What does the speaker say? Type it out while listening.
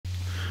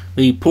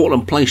The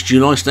Portland Place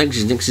July Stakes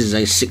is next. Is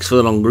a 6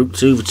 furlong Group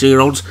 2 for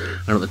 2-year-olds,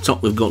 and at the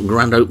top we've got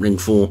grand opening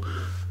for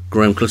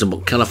Graham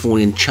Clutterbuck,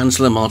 Californian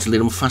Chancellor, Martin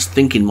Lidham, Fast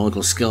Thinking,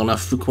 Michael Scala,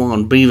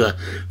 Fuquan Beaver,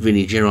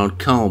 Vinnie Gerard,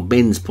 Carl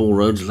Benz, Paul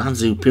Rhodes,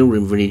 Lanzu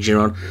Pilgrim, Vinnie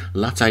Gerard,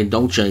 Latte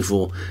Dolce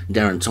for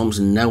Darren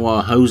Thompson,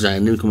 Noah Jose, a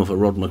newcomer for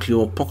Rod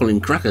McClure,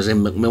 Pockling Crackers,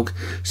 M. McMilk,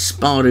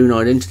 Spardoon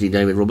Identity,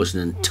 David Robertson,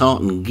 and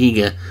Tartan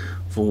Giga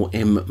for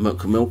M.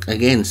 McMilk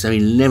again. So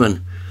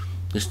 11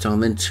 this time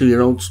then,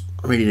 2-year-olds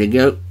ready to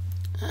go,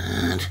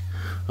 and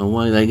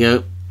away they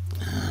go.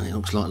 It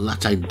looks like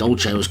Latte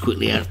Dolce was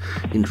quickly out.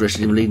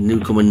 Interested in lead.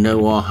 Newcomer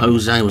Noah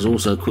Jose was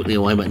also quickly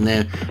away, but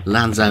now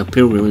Lanzo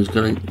Pilgrim is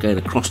going to get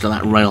across to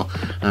that rail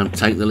and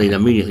take the lead.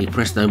 Immediately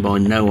pressed though by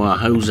Noah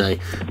Jose,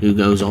 who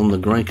goes on. The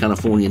Grey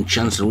Californian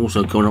Chancellor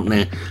also coming up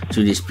now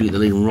to dispute the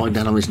lead. Right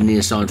down on this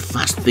near side,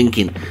 Fast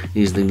Thinking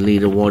is the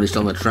leader widest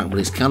on the track, but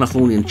it's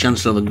Californian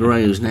Chancellor, the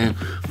Grey, who's now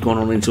gone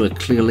on into a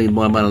clear lead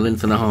by about a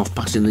length and a half,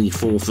 passing the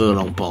 4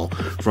 furlong pole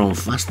from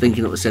Fast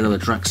Thinking up the centre of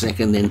the track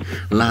second. Then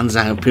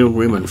Lanzo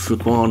Pilgrim and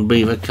Fuquan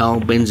Beaver,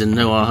 Carl Benz and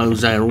Noah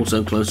Jose are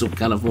also close up.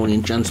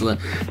 Californian Chancellor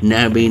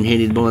now being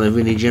headed by the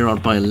Vinnie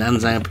Gerard by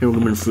Lanzo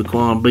Pilgrim and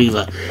Fuquan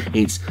Beaver.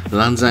 It's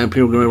Lanzo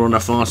Pilgrim over on the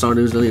far side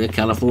who's the leader.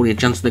 California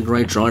Chancellor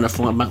Grey trying to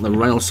fight back. The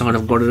rail side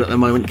have got it at the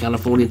moment.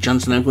 California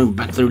Chancellor now going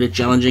back through the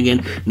challenge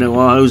again.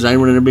 Noah Jose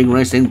running a big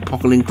race, then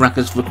Pockling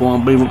Crackers for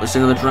Fuquan Beaver up the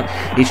centre of the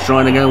track. He's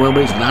trying to go well,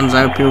 but it's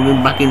Lanzo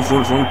Pilgrim back in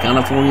front from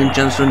Californian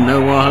Chancellor and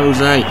Noah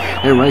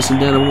Jose. They're racing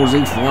down towards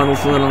the final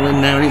furlong,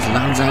 and now it's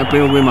Lanzo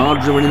Pilgrim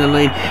hard driven in the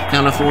lead.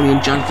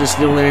 Californian Chancellor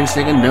still there in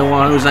second.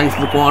 Noah Jose for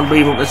Fuquan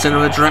Beaver up the centre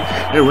of the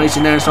track. They're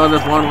racing down inside the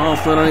final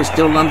half furlong. It's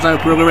still Lanzo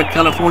Pilgrim at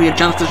California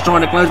Chancellor's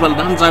trying to close, but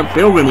Lanzo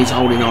Pilgrim is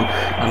holding on,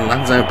 and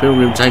Lanzo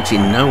Pilgrim takes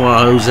in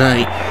Noah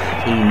Jose.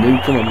 The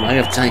newcomer may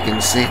have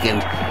taken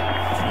second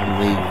from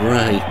the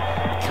Grey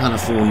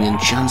Californian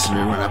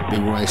Chancellor, who ran a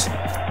big race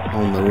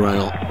on the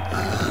rail,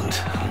 and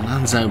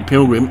Lanzo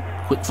Pilgrim,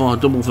 quick fire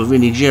double for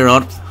Vinnie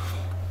Gerard.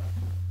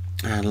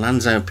 And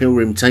Lanzo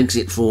Pilgrim takes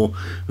it for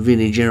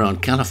Vinnie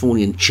Gerard.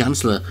 Californian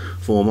Chancellor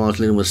for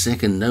Martin Lidham was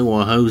second.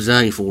 Noah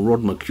Jose for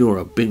Rod McClure,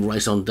 a big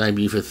race on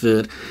debut for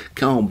third.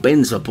 Carl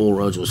Benz for Paul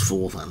Rhodes was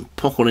fourth. And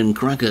Pockling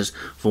Crackers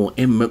for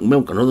M.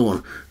 McMilk, another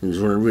one who's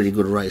run a really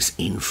good race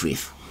in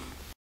fifth.